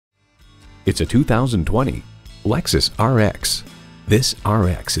It's a 2020 Lexus RX. This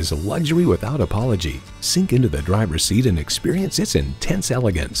RX is a luxury without apology. Sink into the driver's seat and experience its intense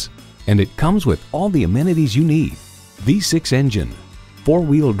elegance. And it comes with all the amenities you need. V6 engine,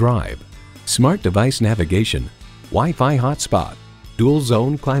 4-wheel drive, smart device navigation, Wi-Fi hotspot, dual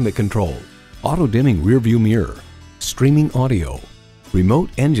zone climate control, auto-dimming rearview mirror, streaming audio,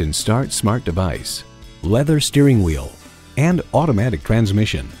 remote engine start smart device, leather steering wheel, and automatic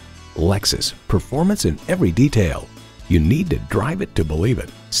transmission. Lexus, performance in every detail. You need to drive it to believe it.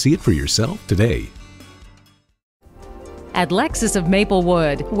 See it for yourself today. At Lexus of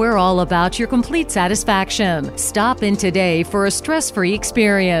Maplewood, we're all about your complete satisfaction. Stop in today for a stress-free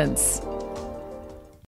experience.